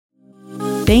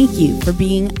Thank you for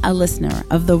being a listener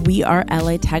of the We Are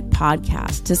LA Tech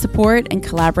podcast. To support and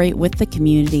collaborate with the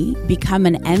community, become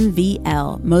an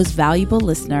MVL Most Valuable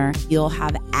Listener. You'll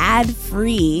have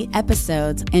ad-free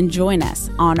episodes and join us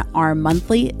on our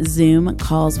monthly Zoom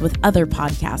calls with other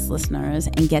podcast listeners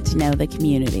and get to know the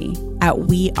community at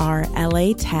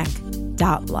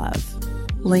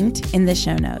wearelatech.love. Linked in the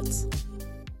show notes.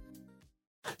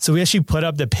 So we actually put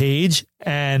up the page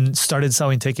and started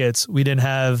selling tickets. We didn't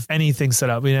have anything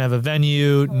set up. We didn't have a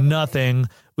venue, nothing.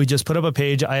 We just put up a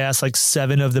page. I asked like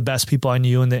 7 of the best people I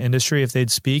knew in the industry if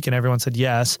they'd speak, and everyone said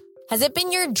yes. Has it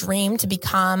been your dream to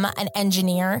become an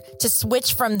engineer, to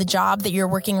switch from the job that you're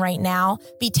working right now,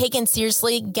 be taken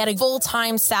seriously, get a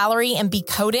full-time salary, and be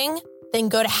coding? Then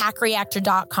go to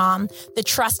hackreactor.com, the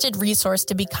trusted resource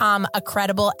to become a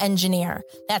credible engineer.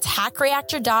 That's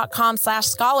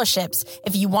hackreactor.com/scholarships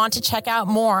if you want to check out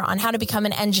more on how to become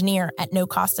an engineer at no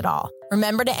cost at all.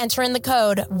 Remember to enter in the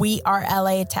code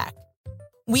WeAreLATech.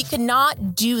 We could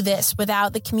not do this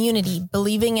without the community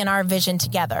believing in our vision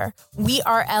together. We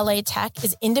Are LA Tech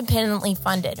is independently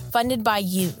funded by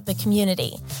you, the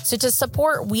community. So to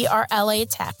support We Are LA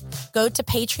Tech, go to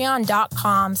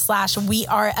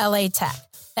patreon.com/WeAreLATech.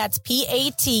 That's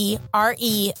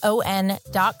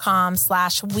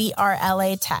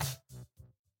patreon.com/WeAreLATech.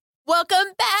 Welcome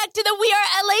back to the We Are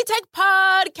LA Tech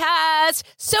podcast.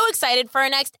 So excited for our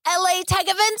next LA Tech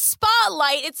event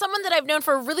spotlight. It's someone that I've known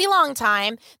for a really long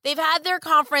time. They've had their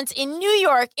conference in New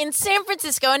York, in San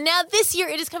Francisco, and now this year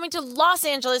it is coming to Los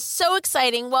Angeles. So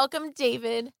exciting. Welcome,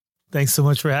 David. Thanks so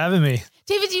much for having me.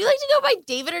 David, do you like to go by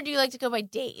David or do you like to go by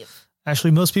Dave?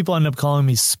 Actually, most people end up calling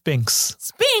me Spinks.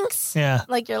 Spinks? Yeah.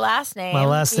 Like your last name. My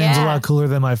last name's a lot cooler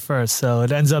than my first, so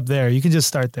it ends up there. You can just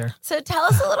start there. So tell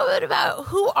us a little bit about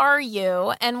who are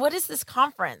you and what is this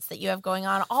conference that you have going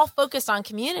on, all focused on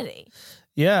community?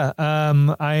 Yeah,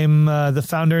 I'm the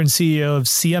founder and CEO of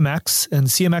CMX, and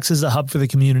CMX is the hub for the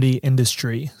community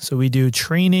industry. So we do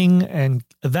training and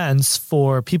events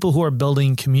for people who are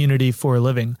building community for a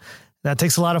living. That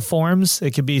takes a lot of forms.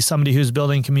 It could be somebody who's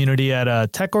building community at a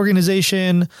tech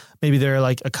organization. Maybe they're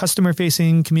like a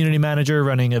customer-facing community manager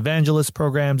running evangelist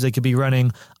programs. They could be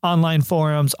running online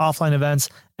forums, offline events.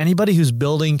 Anybody who's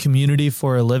building community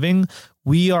for a living,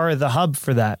 we are the hub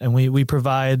for that. And we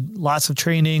provide lots of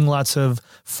training, lots of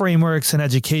frameworks and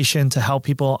education to help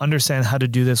people understand how to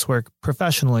do this work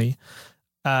professionally.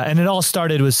 And it all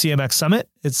started with CMX Summit.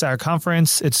 It's our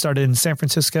conference. It started in San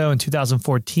Francisco in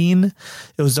 2014.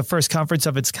 It was the first conference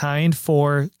of its kind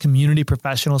for community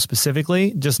professionals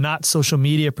specifically, just not social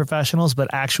media professionals, but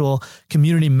actual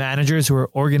community managers who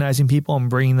are organizing people and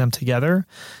bringing them together.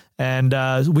 And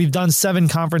we've done 7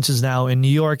 conferences now in New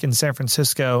York and San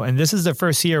Francisco. And this is the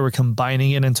first year we're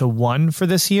combining it into one for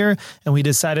this year. And we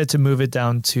decided to move it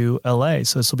down to LA.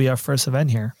 So this will be our first event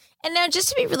here. And now, just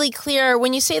to be really clear,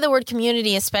 when you say the word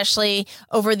community, especially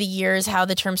over the years, how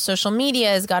the term social media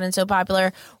has gotten so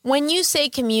popular, when you say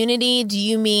community, do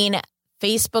you mean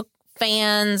Facebook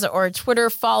fans or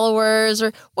Twitter followers?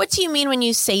 Or what do you mean when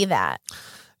you say that?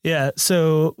 Yeah,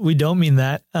 so we don't mean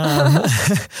that.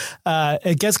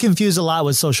 It gets confused a lot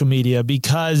with social media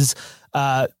because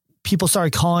people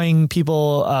started calling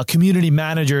people community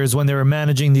managers when they were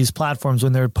managing these platforms,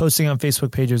 when they were posting on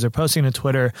Facebook pages or posting to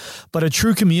Twitter. But a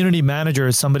true community manager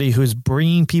is somebody who's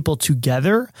bringing people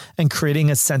together and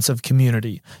creating a sense of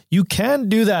community. You can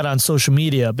do that on social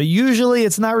media, but usually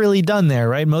it's not really done there,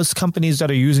 right? Most companies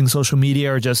that are using social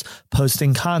media are just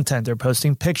posting content. They're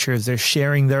posting pictures. They're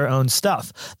sharing their own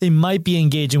stuff. They might be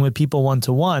engaging with people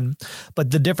one-to-one,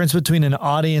 but the difference between an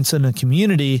audience and a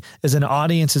community is an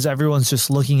audience is everyone's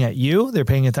just looking at you, they're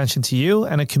paying attention to you,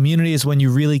 and a community is when you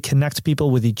really connect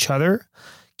people with each other,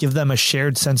 give them a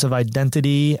shared sense of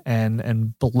identity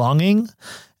and belonging,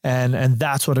 and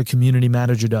that's what a community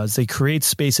manager does. They create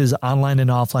spaces online and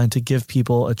offline to give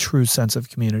people a true sense of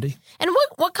community. And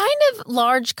what kind of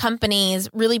large companies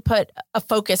really put a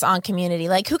focus on community?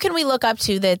 Like, who can we look up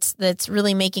to that's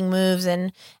really making moves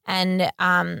and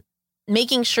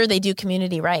making sure they do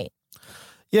community right?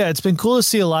 Yeah, it's been cool to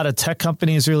see a lot of tech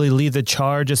companies really lead the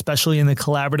charge, especially in the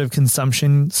collaborative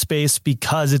consumption space,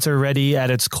 because it's already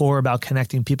at its core about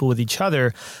connecting people with each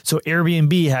other. So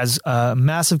Airbnb has a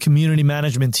massive community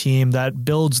management team that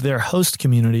builds their host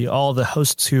community. All the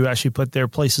hosts who actually put their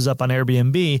places up on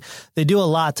Airbnb, they do a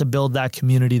lot to build that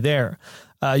community there.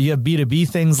 You have B2B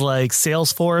things like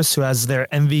Salesforce, who has their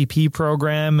MVP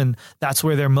program, and that's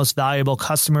where their most valuable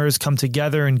customers come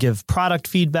together and give product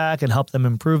feedback and help them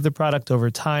improve the product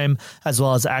over time, as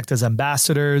well as act as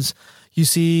ambassadors. You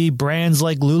see brands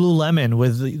like Lululemon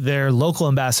with their local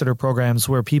ambassador programs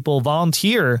where people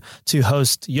volunteer to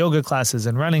host yoga classes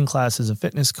and running classes and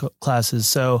fitness classes.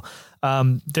 So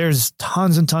there's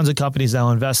tons and tons of companies now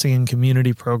investing in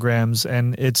community programs,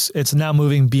 and it's now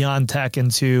moving beyond tech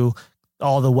into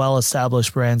all the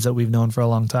well-established brands that we've known for a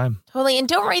long time. Totally. And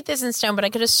don't write this in stone, but I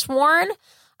could have sworn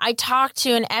I talked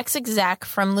to an ex-exec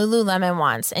from Lululemon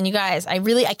once. And you guys, I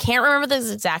can't remember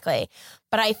this exactly,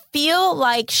 but I feel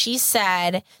like she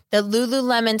said that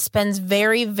Lululemon spends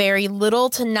very, very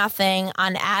little to nothing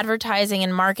on advertising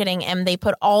and marketing, and they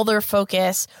put all their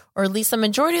focus, or at least the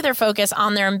majority of their focus,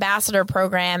 on their ambassador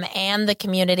program and the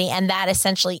community. And that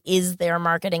essentially is their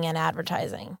marketing and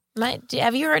advertising.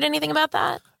 Have you heard anything about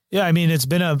that? Yeah, I mean, it's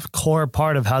been a core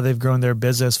part of how they've grown their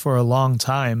business for a long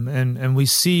time. And we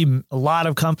see a lot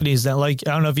of companies that, like,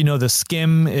 I don't know if you know, the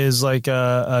Skim is like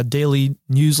a daily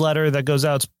newsletter that goes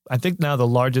out. It's, I think, now the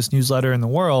largest newsletter in the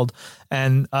world.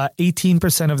 And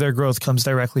 18% of their growth comes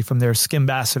directly from their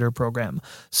Skimbassador program.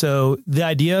 So the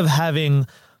idea of having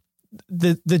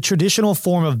the traditional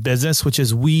form of business, which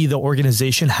is we, the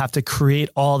organization, have to create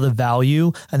all the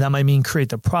value. And that might mean create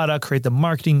the product, create the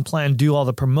marketing plan, do all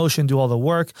the promotion, do all the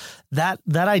work. That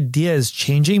idea is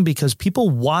changing because people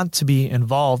want to be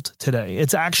involved today.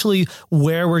 It's actually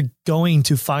where we're going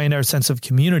to find our sense of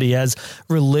community, as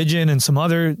religion and some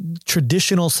other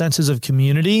traditional senses of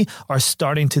community are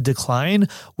starting to decline.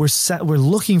 We're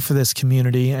looking for this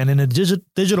community. And in a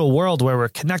digital world where we're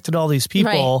connected to all these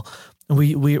people, right,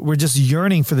 we're just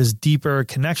yearning for this deeper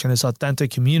connection, this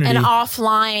authentic community. An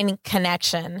offline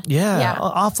connection. Yeah.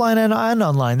 Offline and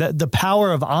online. The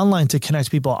power of online to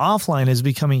connect people offline is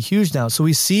becoming huge now. So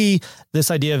we see this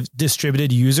idea of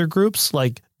distributed user groups.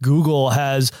 Like Google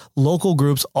has local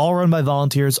groups all run by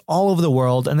volunteers all over the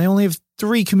world, and they only have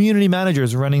 3 community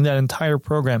managers running that entire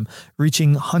program,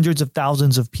 reaching hundreds of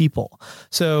thousands of people.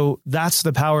 So that's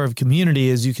the power of community,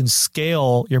 is you can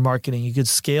scale your marketing. You could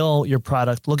scale your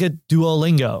product. Look at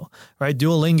Duolingo, right?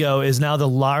 Duolingo is now the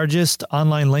largest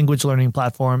online language learning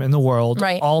platform in the world,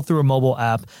 right, all through a mobile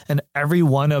app. And every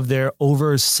one of their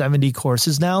over 70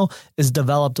 courses now is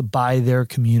developed by their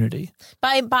community.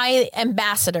 By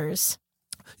ambassadors.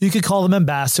 You could call them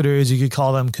ambassadors. You could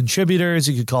call them contributors.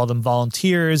 You could call them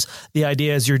volunteers. The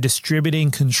idea is you're distributing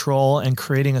control and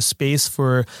creating a space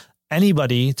for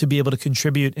anybody to be able to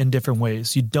contribute in different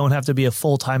ways. You don't have to be a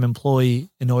full-time employee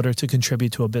in order to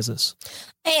contribute to a business.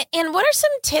 And what are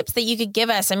some tips that you could give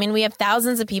us? I mean, we have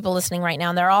thousands of people listening right now,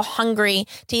 and they're all hungry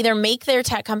to either make their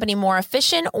tech company more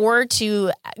efficient or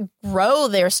to grow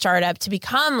their startup to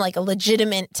become like a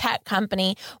legitimate tech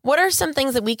company. What are some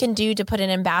things that we can do to put an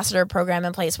ambassador program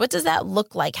in place? What does that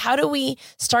look like? How do we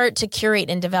start to curate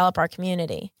and develop our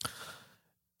community?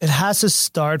 It has to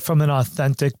start from an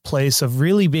authentic place of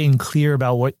really being clear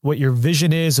about what your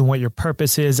vision is and what your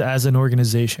purpose is as an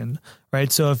organization,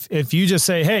 right? So if you just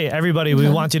say, hey, everybody, we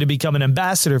want you to become an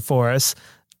ambassador for us,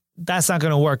 that's not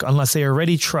going to work unless they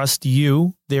already trust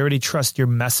you. They already trust your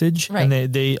message, right,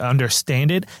 and they understand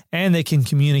it, and they can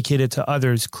communicate it to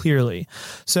others clearly.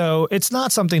 So it's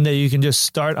not something that you can just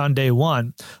start on day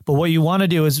one. But what you want to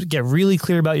do is get really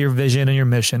clear about your vision and your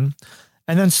mission,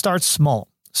 and then start small.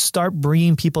 Start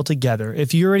bringing people together.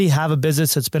 If you already have a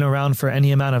business that's been around for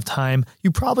any amount of time,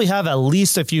 you probably have at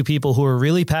least a few people who are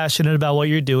really passionate about what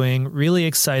you're doing, really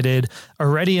excited,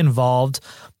 already involved.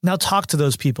 Now talk to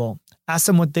those people. Ask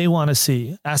them what they want to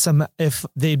see. Ask them if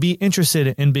they'd be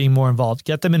interested in being more involved.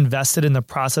 Get them invested in the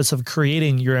process of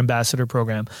creating your ambassador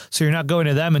program. So you're not going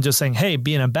to them and just saying, hey,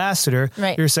 be an ambassador.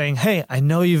 Right. You're saying, hey, I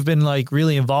know you've been like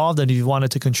really involved and you've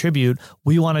wanted to contribute.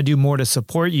 We want to do more to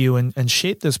support you and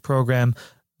shape this program.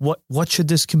 What should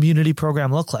this community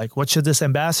program look like? What should this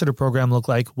ambassador program look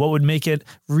like? What would make it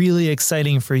really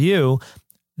exciting for you?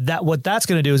 What that's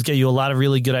going to do is get you a lot of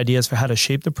really good ideas for how to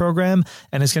shape the program,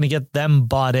 and it's going to get them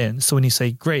bought in. So when you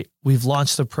say, great, we've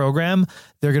launched the program,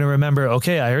 they're going to remember,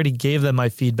 okay, I already gave them my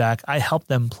feedback. I helped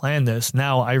them plan this.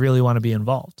 Now I really want to be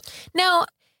involved. Now,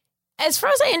 as far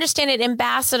as I understand it,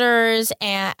 ambassadors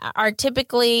are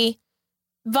typically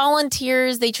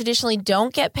volunteers. They traditionally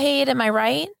don't get paid. Am I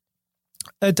right?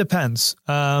 It depends.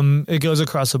 It goes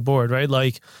across the board, right?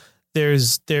 Like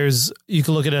there's you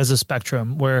can look at it as a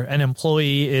spectrum where an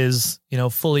employee is,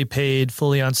 fully paid,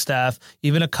 fully on staff.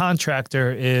 Even a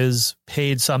contractor is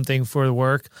paid something for the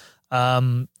work.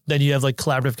 Then you have like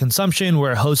collaborative consumption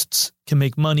where hosts can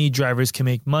make money, drivers can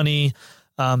make money.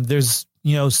 There's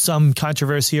some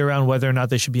controversy around whether or not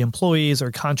they should be employees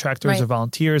or contractors Right. or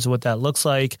volunteers, what that looks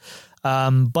like.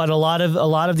 But a lot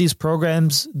of these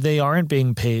programs, they aren't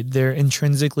being paid. They're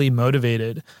intrinsically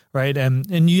motivated, right?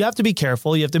 And you have to be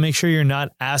careful. You have to make sure you're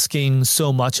not asking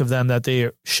so much of them that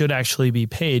they should actually be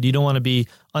paid. You don't want to be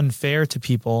unfair to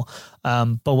people.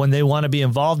 But when they want to be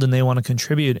involved and they want to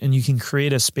contribute, and you can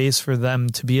create a space for them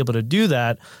to be able to do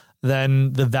that,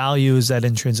 then the value is that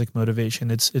intrinsic motivation.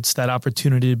 It's that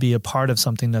opportunity to be a part of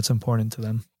something that's important to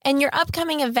them. And your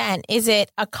upcoming event, is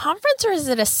it a conference or is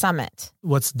it a summit?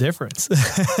 What's the difference?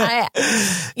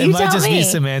 It It might just be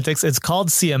semantics. It's called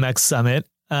CMX Summit,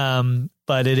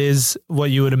 but it is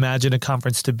what you would imagine a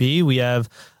conference to be. We have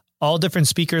all different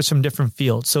speakers from different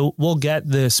fields. So we'll get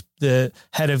the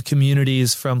head of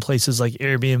communities from places like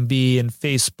Airbnb and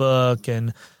Facebook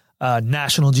and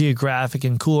National Geographic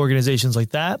and cool organizations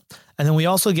like that. And then we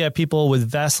also get people with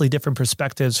vastly different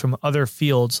perspectives from other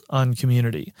fields on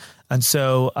community. And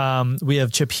so we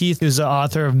have Chip Heath, who's the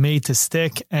author of Made to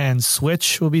Stick and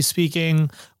Switch, will be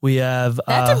speaking. We have...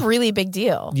 That's a really big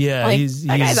deal. Yeah. That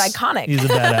guy's iconic. He's a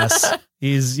badass.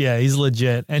 He's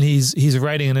legit. And he's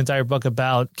writing an entire book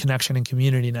about connection and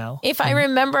community now. If I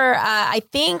remember, I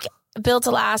think Built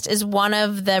to Last is one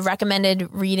of the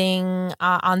recommended reading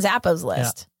on Zappos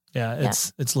list. Yeah,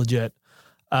 it's legit.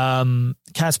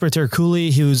 Casper ter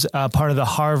Kuile, who's part of the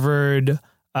Harvard,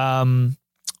 what's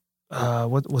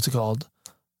it called?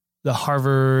 The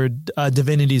Harvard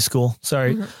Divinity School.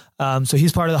 Sorry. Mm-hmm. So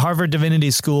he's part of the Harvard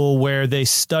Divinity School, where they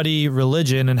study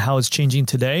religion and how it's changing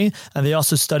today. And they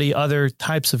also study other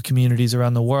types of communities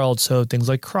around the world. So things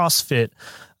like CrossFit,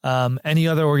 any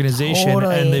other organization.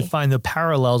 Totally. And they find the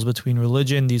parallels between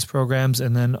religion, these programs,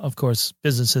 and then, of course,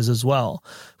 businesses as well.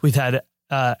 We've had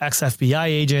ex-FBI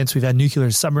agents. We've had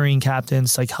nuclear submarine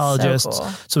captains, psychologists. So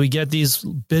cool. So we get these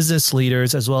business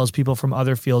leaders as well as people from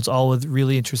other fields, all with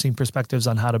really interesting perspectives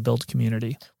on how to build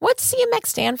community. What's CMX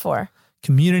stand for?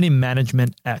 Community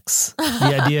Management X.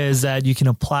 The idea is that you can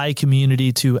apply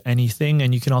community to anything,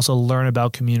 and you can also learn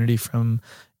about community from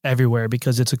everywhere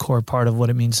because it's a core part of what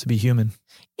it means to be human.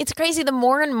 It's crazy. The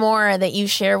more and more that you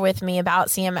share with me about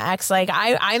CMX, like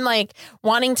I'm like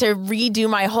wanting to redo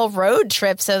my whole road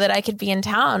trip so that I could be in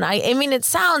town. I mean, it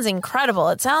sounds incredible.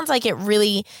 It sounds like it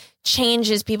really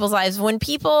changes people's lives. When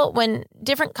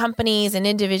different companies and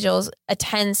individuals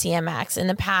attend CMX in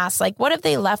the past, like what have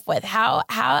they left with? How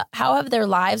have their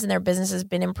lives and their businesses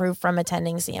been improved from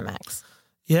attending CMX?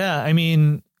 Yeah, I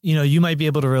mean, you might be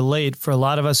able to relate. For a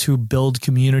lot of us who build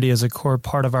community as a core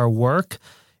part of our work,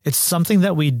 it's something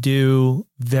that we do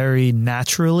very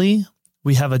naturally.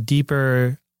 We have a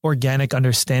deeper organic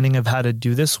understanding of how to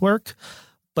do this work,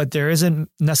 but there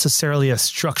isn't necessarily a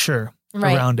structure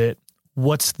around it.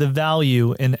 What's the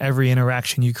value in every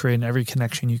interaction you create and every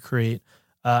connection you create?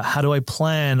 How do I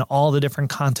plan all the different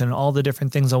content, all the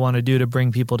different things I want to do to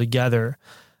bring people together?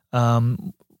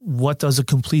 What does a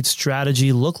complete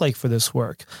strategy look like for this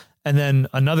work? And then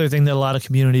another thing that a lot of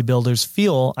community builders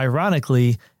feel,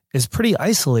 ironically, is pretty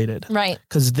isolated. Right.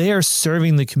 Because they are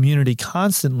serving the community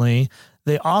constantly.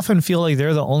 They often feel like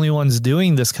they're the only ones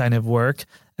doing this kind of work,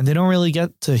 and they don't really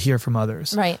get to hear from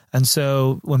others. Right. And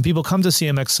so when people come to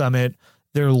CMX Summit,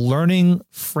 they're learning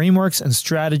frameworks and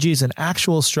strategies and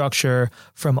actual structure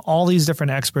from all these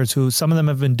different experts who some of them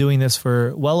have been doing this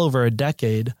for well over a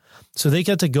decade. So they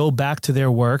get to go back to their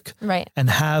work and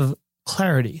have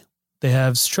clarity. They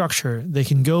have structure. They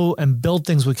can go and build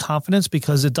things with confidence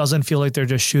because it doesn't feel like they're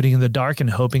just shooting in the dark and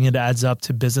hoping it adds up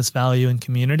to business value and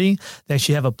community. They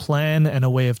actually have a plan and a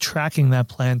way of tracking that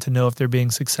plan to know if they're being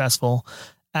successful.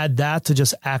 Add that to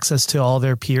just access to all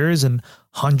their peers and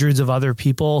hundreds of other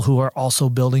people who are also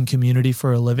building community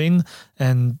for a living.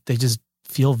 And they just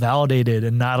feel validated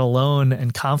and not alone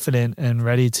and confident and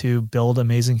ready to build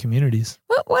amazing communities.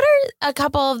 What are a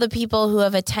couple of the people who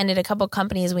have attended, a couple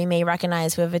companies we may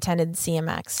recognize who have attended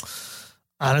CMX?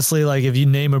 Honestly, like if you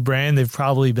name a brand, they've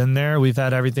probably been there. We've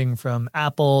had everything from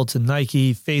Apple to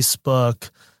Nike, Facebook.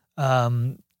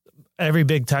 Every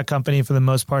big tech company for the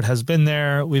most part has been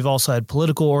there. We've also had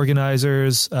political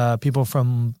organizers, people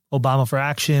from Obama for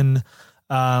Action,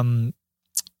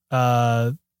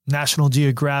 National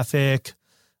Geographic,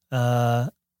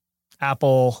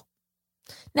 Apple.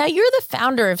 Now you're the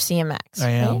founder of CMX. I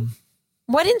am. Right?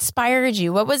 What inspired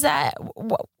you? What was that?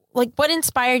 What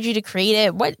inspired you to create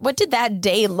it? What did that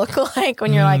day look like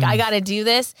when you're like, I got to do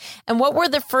this? And what were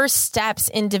the first steps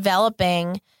in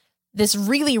developing this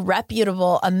really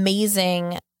reputable,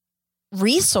 amazing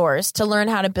resource to learn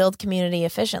how to build community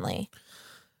efficiently?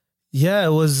 Yeah,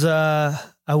 it was, I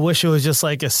wish it was just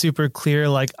like a super clear,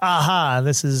 like, aha,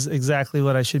 this is exactly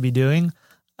what I should be doing.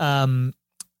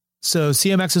 So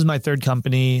CMX is my third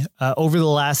company. Over the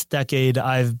last decade,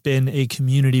 I've been a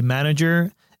community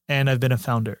manager and I've been a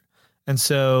founder. And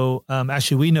so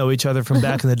actually, we know each other from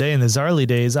back in the day, in the Zarly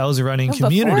days. I was running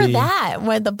community. Before that,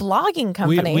 with the blogging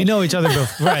company. We know each other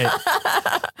both, right.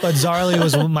 But Zarly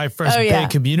was my first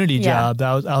big community job.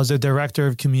 I was a director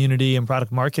of community and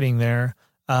product marketing there.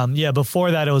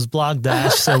 Before that, it was Blog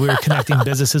Dash. So we were connecting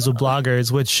businesses with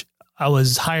bloggers, which I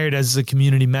was hired as a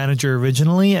community manager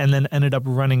originally and then ended up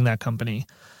running that company.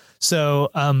 So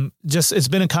it's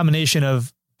been a combination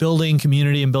of building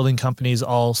community and building companies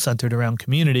all centered around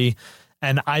community.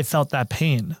 And I felt that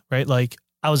pain, right? Like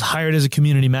I was hired as a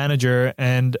community manager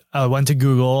and I went to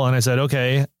Google and I said,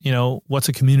 okay, what's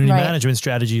a community management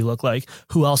strategy look like?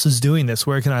 Who else is doing this?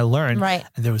 Where can I learn? Right.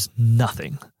 And there was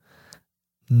nothing,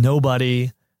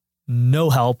 nobody,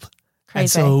 no help. Crazy. And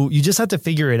so you just have to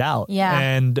figure it out. Yeah.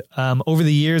 And over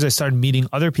the years, I started meeting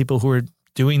other people who were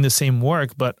doing the same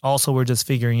work, but also were just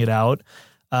figuring it out.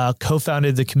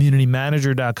 Co-founded the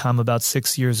communitymanager.com about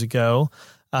 6 years ago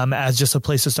as just a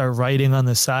place to start writing on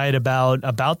the side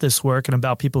about this work and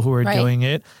about people who are doing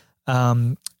it.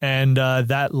 And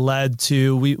that led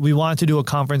to, we wanted to do a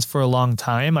conference for a long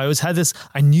time. I always had this,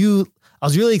 I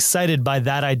was really excited by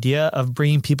that idea of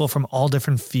bringing people from all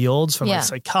different fields, from like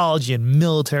psychology and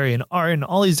military and art and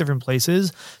all these different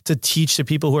places to teach the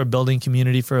people who are building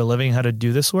community for a living how to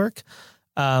do this work.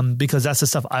 Because that's the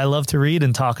stuff I love to read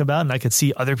and talk about. And I could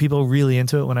see other people really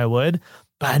into it when I would,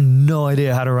 but I had no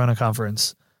idea how to run a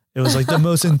conference. It was like the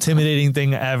most intimidating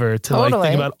thing ever to like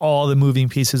think about all the moving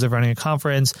pieces of running a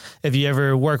conference. If you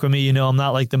ever work with me, I'm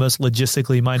not like the most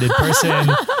logistically minded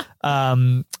person.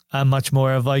 I'm much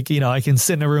more of like, I can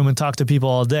sit in a room and talk to people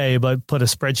all day, but put a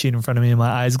spreadsheet in front of me and my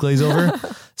eyes glaze over.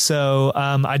 So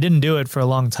I didn't do it for a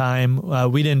long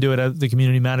time. We didn't do it at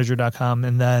thecommunitymanager.com.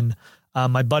 And then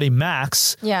my buddy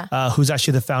Max, who's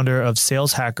actually the founder of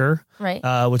Sales Hacker,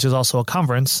 which is also a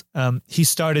conference. He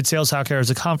started Sales Hacker as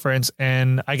a conference.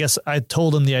 And I guess I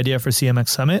told him the idea for CMX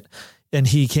Summit. And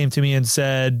he came to me and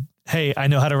said, hey, I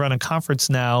know how to run a conference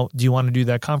now. Do you want to do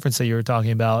that conference that you were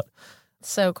talking about?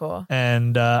 So cool.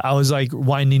 And I was like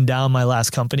winding down my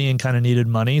last company and kind of needed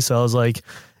money. So I was like,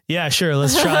 yeah, sure,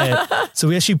 let's try it. So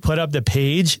we actually put up the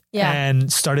page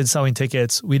and started selling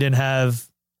tickets. We didn't have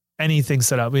anything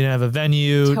set up. We didn't have a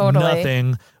venue,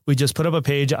 nothing. We just put up a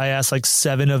page. I asked like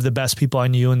 7 of the best people I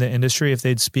knew in the industry if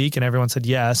they'd speak, and everyone said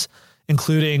yes,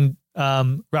 including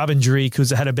Robin Dreek, who's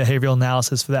the head of behavioral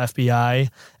analysis for the FBI,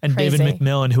 and David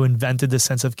McMillan, who invented the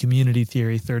sense of community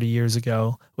theory 30 years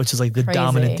ago, which is like the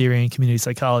dominant theory in community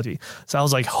psychology. So I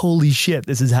was like, holy shit,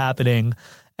 this is happening.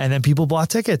 And then people bought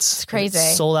tickets. It's crazy.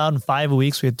 It sold out in 5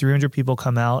 weeks. We had 300 people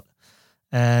come out.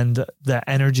 And the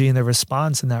energy and the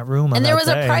response in that room. And there was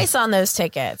a price on those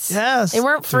tickets. Yes. They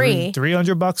weren't free.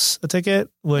 $300 a ticket,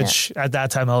 which at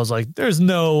that time I was like, there's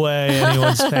no way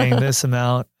anyone's paying this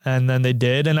amount. And then they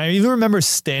did. And I even remember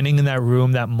standing in that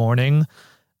room that morning.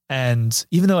 And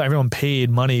even though everyone paid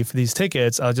money for these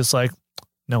tickets, I was just like,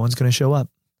 no one's going to show up.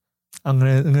 I'm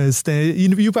gonna stay.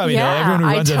 You probably know everyone who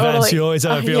runs events. You always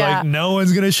have a feel like no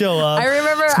one's gonna show up. I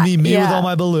remember it's me with all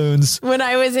my balloons. When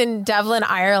I was in Dublin,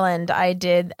 Ireland, I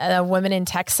did a Women in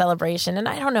Tech celebration, and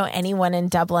I don't know anyone in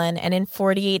Dublin. And in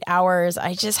 48 hours,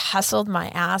 I just hustled my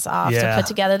ass off to put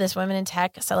together this Women in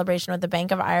Tech celebration with the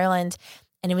Bank of Ireland,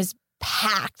 and it was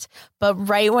packed. But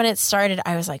right when it started,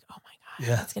 I was like, oh my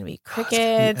God, it's going to be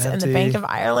crickets and the Bank of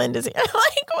Ireland is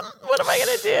like, what am I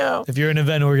going to do? If you're an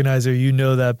event organizer, you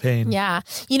know that pain. Yeah.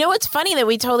 You know what's funny that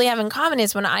we totally have in common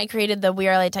is when I created the We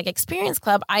Are LA Tech Experience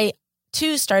Club, I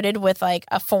too started with like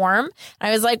a form. I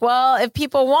was like, well, if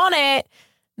people want it,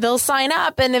 they'll sign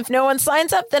up. And if no one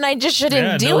signs up, then I just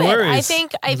shouldn't do it. Worries.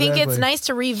 I think it's nice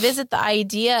to revisit the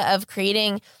idea of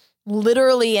creating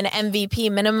literally an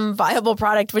MVP, minimum viable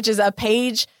product, which is a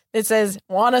page that says,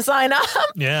 want to sign up?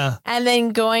 Yeah. And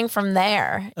then going from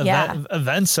there.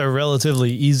 Events are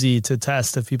relatively easy to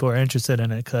test if people are interested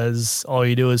in it, because all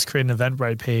you do is create an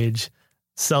Eventbrite page,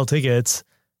 sell tickets,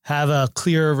 have a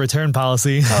clear return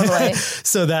policy. Totally.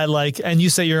 So that and you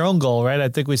set your own goal, right? I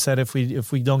think we said if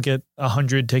we don't get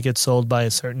 100 tickets sold by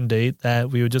a certain date,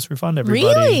 that we would just refund everybody.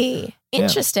 Really?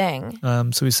 Interesting.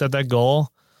 So we set that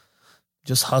goal,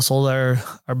 just hustled our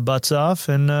butts off,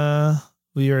 and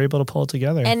we were able to pull it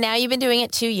together. And now you've been doing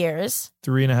it 2 years.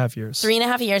 3.5 years.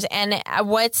 3.5 years. And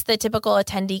what's the typical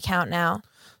attendee count now?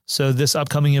 So this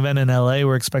upcoming event in LA,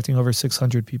 we're expecting over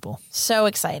 600 people. So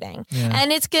exciting. Yeah.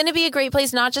 And it's going to be a great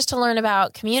place, not just to learn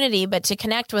about community, but to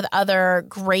connect with other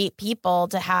great people,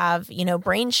 to have,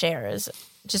 brain shares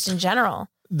just in general.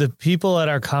 The people at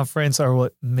our conference are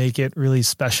what make it really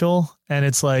special. And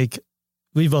it's like,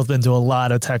 we've both been to a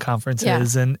lot of tech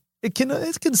conferences, and it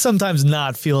can sometimes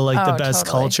not feel like the best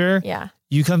culture. Yeah.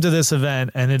 You come to this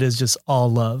event and it is just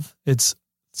all love. It's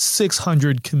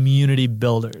 600 community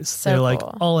builders. They're like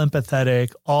all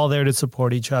empathetic, all there to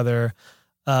support each other.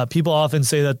 People often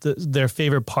say that their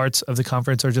favorite parts of the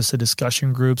conference are just a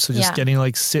discussion group. So just getting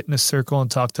like sit in a circle and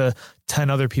talk to 10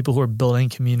 other people who are building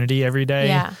community every day.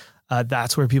 Yeah.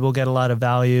 That's where people get a lot of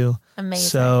value. Amazing.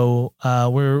 So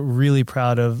we're really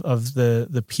proud of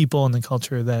the people and the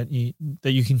culture that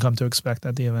you can come to expect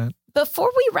at the event.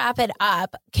 Before we wrap it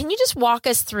up, can you just walk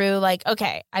us through like,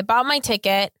 okay, I bought my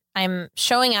ticket. I'm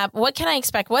showing up. What can I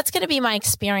expect? What's going to be my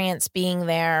experience being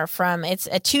there it's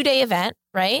a 2-day event,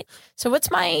 right? So what's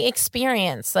my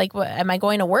experience? Like, am I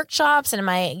going to workshops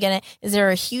and is there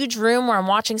a huge room where I'm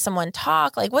watching someone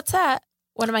talk? Like, what's that?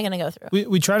 What am I going to go through?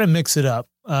 We try to mix it up.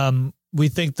 We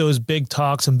think those big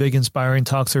talks and big inspiring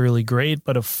talks are really great,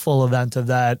 but a full event of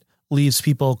that leaves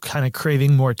people kind of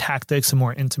craving more tactics and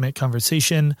more intimate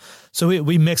conversation. So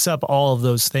we mix up all of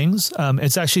those things.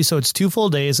 It's 2 full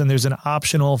days and there's an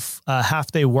optional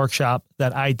half-day workshop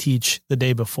that I teach the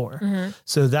day before. Mm-hmm.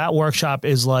 So that workshop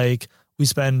is like, we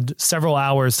spend several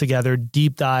hours together,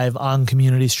 deep dive on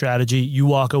community strategy. You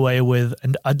walk away with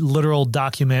a literal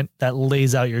document that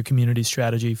lays out your community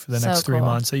strategy for the next 3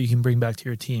 months that you can bring back to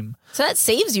your team. So that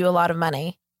saves you a lot of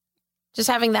money. Just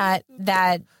having that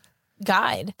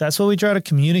guide. That's what we try to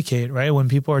communicate, right? When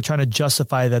people are trying to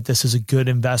justify that this is a good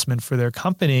investment for their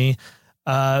company,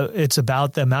 it's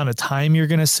about the amount of time you're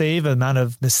going to save, the amount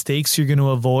of mistakes you're going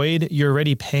to avoid. You're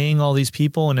already paying all these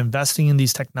people and investing in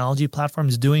these technology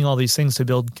platforms, doing all these things to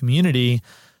build community.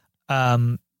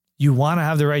 You want to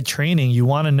have the right training. You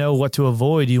want to know what to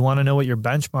avoid. You want to know what your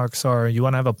benchmarks are. You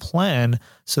want to have a plan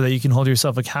so that you can hold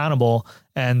yourself accountable.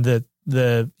 And the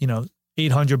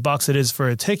 $800 it is for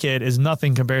a ticket is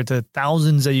nothing compared to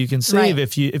thousands that you can save.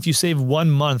 Right. If you save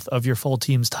 1 month of your full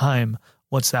team's time,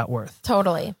 what's that worth?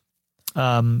 Totally.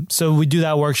 So we do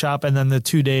that workshop, and then the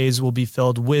 2 days will be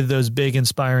filled with those big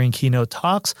inspiring keynote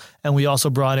talks. And we also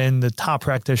brought in the top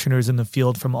practitioners in the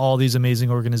field from all these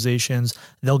amazing organizations.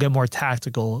 They'll get more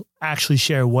tactical, actually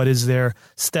share what is their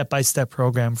step-by-step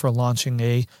program for launching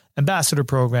a ambassador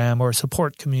program or a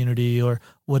support community or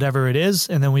whatever it is.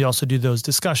 And then we also do those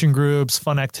discussion groups,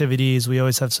 fun activities. We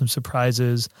always have some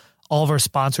surprises. All of our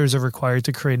sponsors are required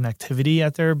to create an activity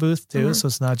at their booth too. Mm-hmm. So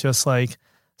it's not just like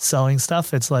selling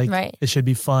stuff. It's like it should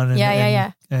be fun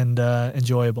and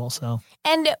enjoyable. So,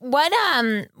 and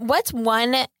what's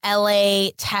one LA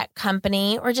tech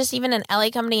company or just even an LA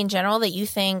company in general that you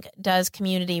think does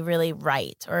community really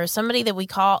right, or somebody that we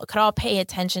could all pay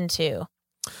attention to?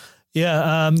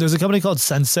 Yeah, there's a company called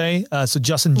Sensei. So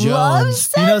Justin Jones, love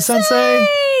Sensei. You know Sensei?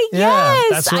 Yes,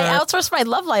 that's where I outsourced my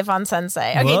love life on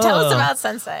Sensei. Okay, tell us about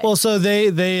Sensei. Well, so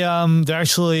they're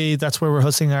actually, that's where we're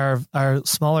hosting our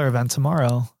smaller event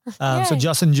tomorrow. So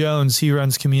Justin Jones, he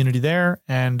runs community there,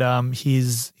 and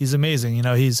he's amazing. You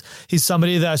know, he's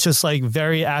somebody that's just like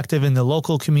very active in the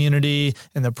local community,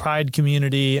 in the Pride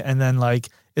community, and then like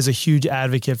is a huge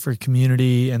advocate for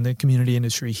community and the community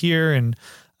industry here. And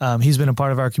he's been a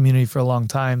part of our community for a long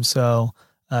time. So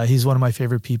he's one of my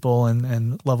favorite people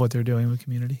and love what they're doing with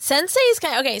community. Sensei is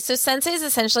Sensei is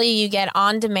essentially you get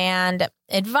on-demand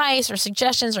advice or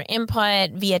suggestions or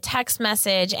input via text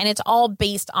message, and it's all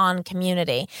based on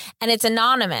community, and it's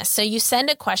anonymous. So you send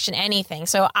a question, anything.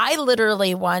 So I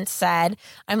literally once said,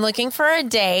 I'm looking for a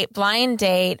date, blind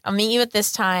date. I'll meet you at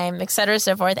this time, et cetera,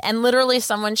 so forth. And literally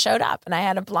someone showed up and I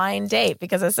had a blind date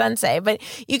because of Sensei. But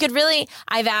you could really,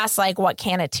 I've asked like, what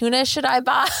can of tuna should I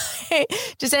buy?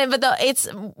 Just saying, but it's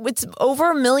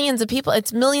over millions of people.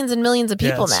 It's millions and millions of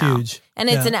people now. Huge. And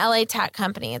it's an LA tech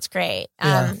company. It's great.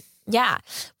 Yeah.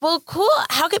 Well, cool.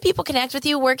 How can people connect with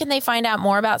you? Where can they find out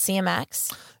more about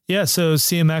CMX? Yeah. So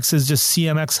CMX is just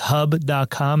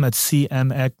cmxhub.com. That's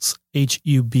cmxhub.com.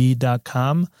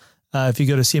 If you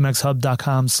go to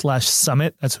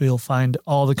cmxhub.com/summit, that's where you'll find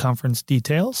all the conference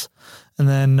details. And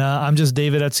then I'm just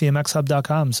David at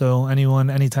cmxhub.com. So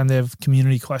anytime they have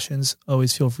community questions,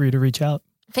 always feel free to reach out.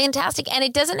 Fantastic. And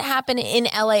it doesn't happen in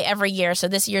LA every year. So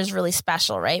this year's really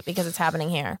special, right? Because it's happening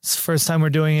here. It's the first time we're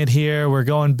doing it here. We're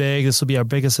going big. This will be our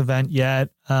biggest event yet.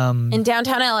 In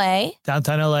downtown LA?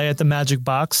 Downtown LA at the Magic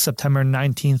Box, September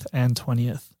 19th and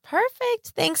 20th.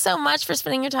 Perfect. Thanks so much for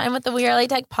spending your time with the We Are LA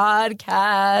Tech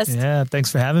podcast. Yeah, thanks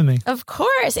for having me. Of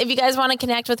course. If you guys want to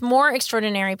connect with more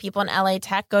extraordinary people in LA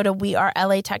Tech, go to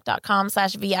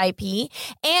wearelatech.com/VIP.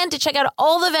 And to check out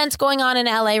all the events going on in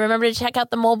LA, remember to check out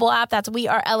the mobile app. That's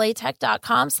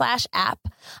wearelatech.com/app.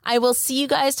 I will hear you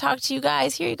guys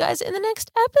in the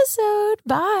next episode.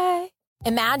 Bye.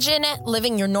 Imagine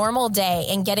living your normal day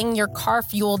and getting your car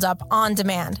fueled up on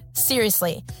demand.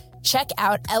 Seriously. Check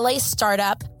out LA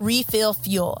Startup Refill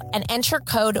Fuel and enter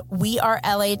code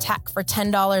WeAreLATech for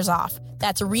 $10 off.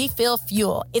 That's Refill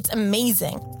Fuel. It's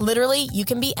amazing. Literally, you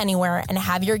can be anywhere and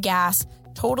have your gas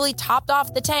totally topped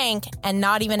off the tank and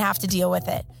not even have to deal with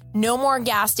it. No more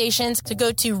gas stations, to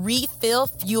go to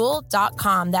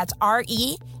refillfuel.com. That's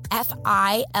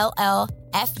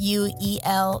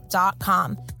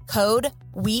REFILLFUEL.com. Code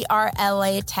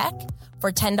WeAreLATech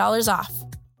for $10 off.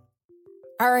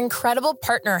 Our incredible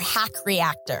partner, Hack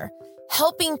Reactor,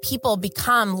 helping people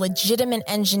become legitimate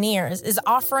engineers, is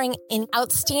offering an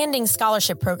outstanding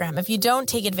scholarship program. If you don't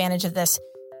take advantage of this,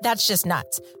 that's just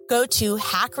nuts. Go to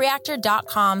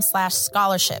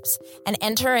hackreactor.com/scholarships and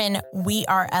enter in We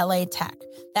Are LA Tech.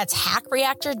 That's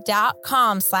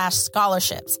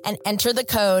hackreactor.com/scholarships and enter the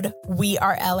code We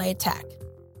Are LA Tech.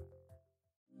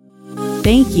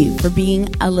 Thank you for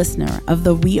being a listener of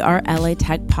the We Are LA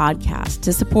Tech podcast.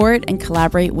 To support and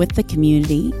collaborate with the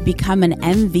community, become an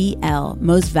MVL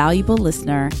Most Valuable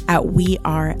Listener at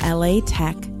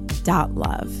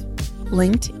wearelatech.love.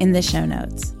 Linked in the show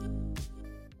notes.